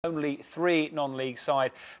Only 3 non-league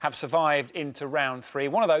sides have survived into round 3.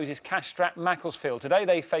 One of those is cash-strapped Macclesfield. Today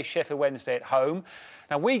they face Sheffield Wednesday at home.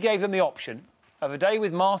 Now, we gave them the option of a day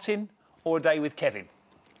with Martin or a day with Kevin.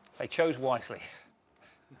 They chose wisely.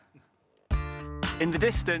 In the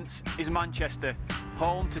distance is Manchester,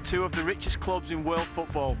 home to 2 of the richest clubs in world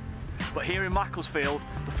football. But here in Macclesfield,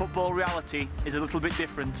 the football reality is a little bit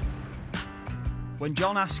different. When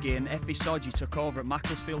John Askey and Effie Sodji took over at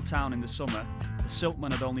Macclesfield Town in the summer, the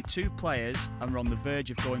Silkmen had only 2 players and were on the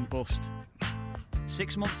verge of going bust.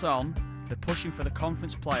 6 months on, they're pushing for the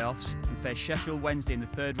conference playoffs and face Sheffield Wednesday in the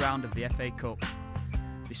 3rd round of the FA Cup.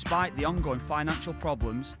 Despite the ongoing financial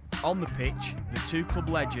problems, on the pitch, the 2 club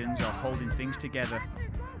legends are holding things together.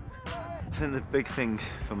 I think the big thing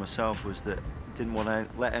for myself was that I didn't want to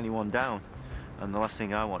let anyone down, and the last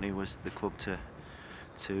thing I wanted was the club to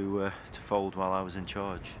fold while I was in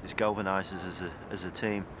charge. It's galvanised us as a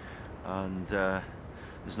team, and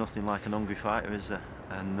there's nothing like an hungry fighter, is there?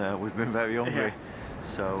 And we've been very hungry. Yeah.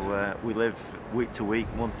 So we live week to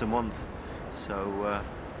week, month to month. So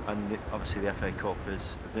and obviously the FA Cup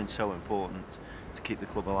has been so important to keep the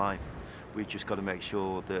club alive. We've just got to make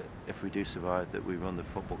sure that if we do survive, that we run the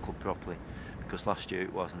football club properly, because last year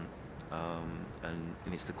it wasn't, and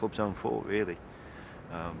it's the club's own fault really.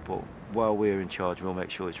 But while we're in charge, we'll make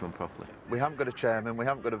sure it's run properly. We haven't got a chairman, we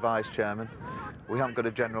haven't got a vice chairman, we haven't got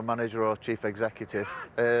a general manager or chief executive.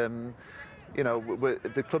 You know,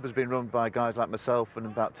 the club has been run by guys like myself and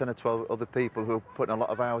about 10 or 12 other people who are putting a lot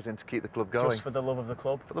of hours in to keep the club going. Just for the love of the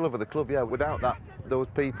club? For the love of the club, yeah. Without those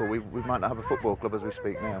people, we might not have a football club as we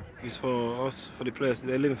speak now. It's for us, for the players.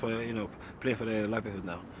 They're living for, playing for their livelihood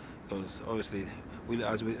now. Because obviously,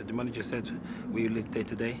 the manager said, we live day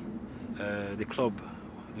to day. The club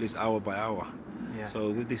lives hour by hour. Yeah. So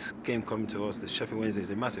with this game coming to us, the Sheffield Wednesday is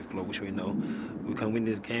a massive club, which we know. We can win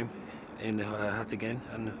this game in the hat again,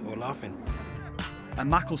 and we're laughing. And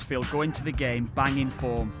Macclesfield go into the game banging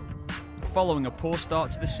form. Following a poor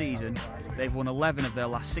start to the season, they've won 11 of their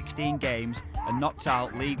last 16 games and knocked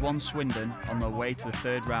out League One Swindon on their way to the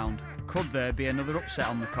 3rd round. Could there be another upset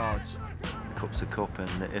on the cards? The cup's a cup,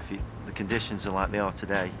 and if the conditions are like they are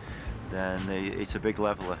today, then it's a big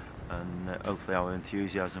leveller, and hopefully our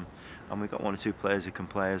enthusiasm, and we've got 1 or 2 players who can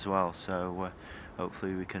play as well, so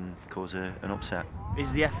hopefully we can cause an upset.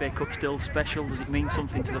 Is the FA Cup still special? Does it mean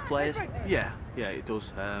something to the players? Yeah, it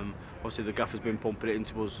does. Obviously the gaffer's been pumping it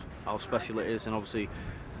into us how special it is, and obviously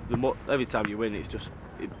every time you win,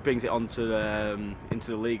 it brings it onto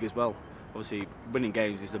into the league as well. Obviously winning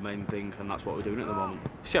games is the main thing, and that's what we're doing at the moment.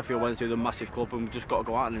 Sheffield Wednesday are a massive club, and we've just got to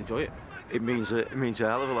go out and enjoy it. It means a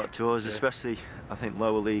hell of a lot to us, yeah. Especially I think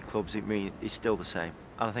lower league clubs. It's still the same,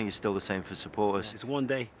 and I think it's still the same for supporters. It's one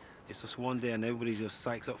day. It's just one day, and everybody just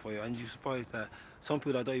psychs up for you. And you're surprised that some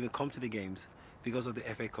people that don't even come to the games, because of the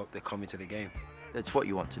FA Cup, they're coming to the game. It's what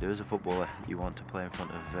you want to do as a footballer. You want to play in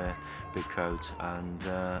front of big crowds, and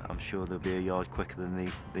I'm sure they'll be a yard quicker than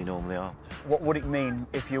they normally are. What would it mean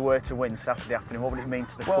if you were to win Saturday afternoon? What would it mean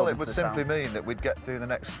to the club? Well, it would simply mean that we'd get through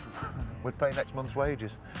we'd pay next month's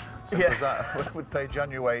wages. Simple as that. We'd pay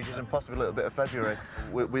January wages and possibly a little bit of February.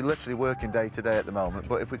 We're literally working day to day at the moment,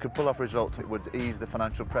 but if we could pull off results, it would ease the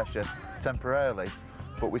financial pressure temporarily.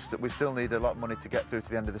 But we still need a lot of money to get through to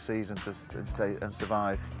the end of the season to stay and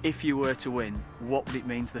survive. If you were to win, what would it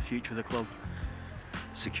mean to the future of the club?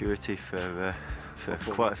 Security for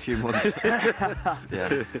quite a few months.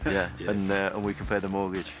 yeah. And we can pay the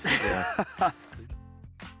mortgage. Yeah.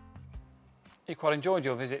 You quite enjoyed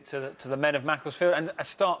your visit to the men of Macclesfield, and a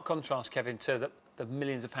stark contrast, Kevin, to the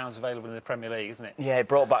millions of pounds available in the Premier League, isn't it? Yeah, it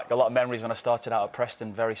brought back a lot of memories when I started out at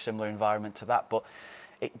Preston. Very similar environment to that, but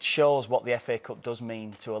it shows what the FA Cup does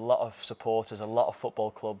mean to a lot of supporters, a lot of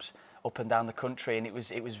football clubs up and down the country, and it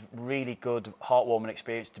was really good, heartwarming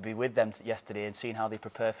experience to be with them yesterday and seeing how they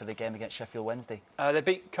prepare for the game against Sheffield Wednesday. They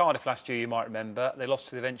beat Cardiff last year, you might remember. They lost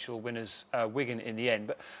to the eventual winners, Wigan, in the end.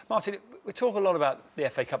 But Martin, we talk a lot about the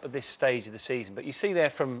FA Cup at this stage of the season, but you see there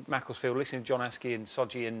from Macclesfield, listening to John Askey and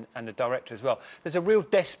Sodji and the director as well, there's a real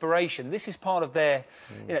desperation. This is part of their,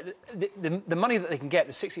 the money that they can get,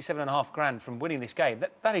 the 67.5 grand from winning this game,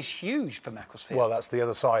 that is huge for Macclesfield. Well, that's the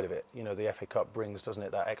other side of it. You know, the FA Cup brings, doesn't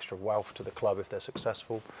it, that extra wealth to the club if they're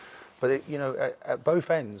successful. But, at both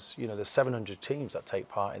ends, there's 700 teams that take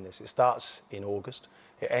part in this. It starts in August,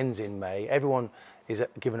 it ends in May. Everyone is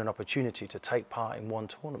given an opportunity to take part in one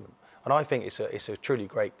tournament. And I think it's a truly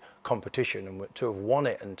great competition, and to have won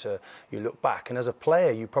it, and you look back, and as a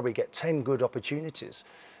player you probably get 10 good opportunities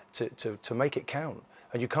to make it count,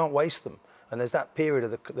 and you can't waste them. And there's that period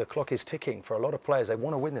of the clock is ticking for a lot of players. They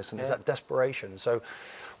want to win this, and there's that desperation. So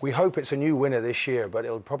we hope it's a new winner this year, but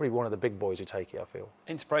it'll probably be one of the big boys who take it, I feel.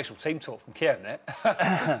 Inspirational team talk from Kieran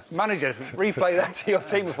there. Managers, replay that to your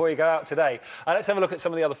team before you go out today. Let's have a look at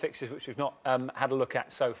some of the other fixtures which we've not had a look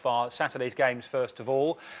at so far. Saturday's games, first of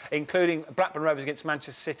all, including Blackburn Rovers against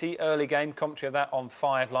Manchester City. Early game, commentary of that on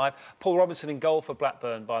 5 Live. Paul Robinson in goal for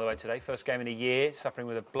Blackburn, by the way, today. First game in a year, suffering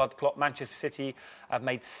with a blood clot. Manchester City have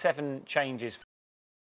made 7 changes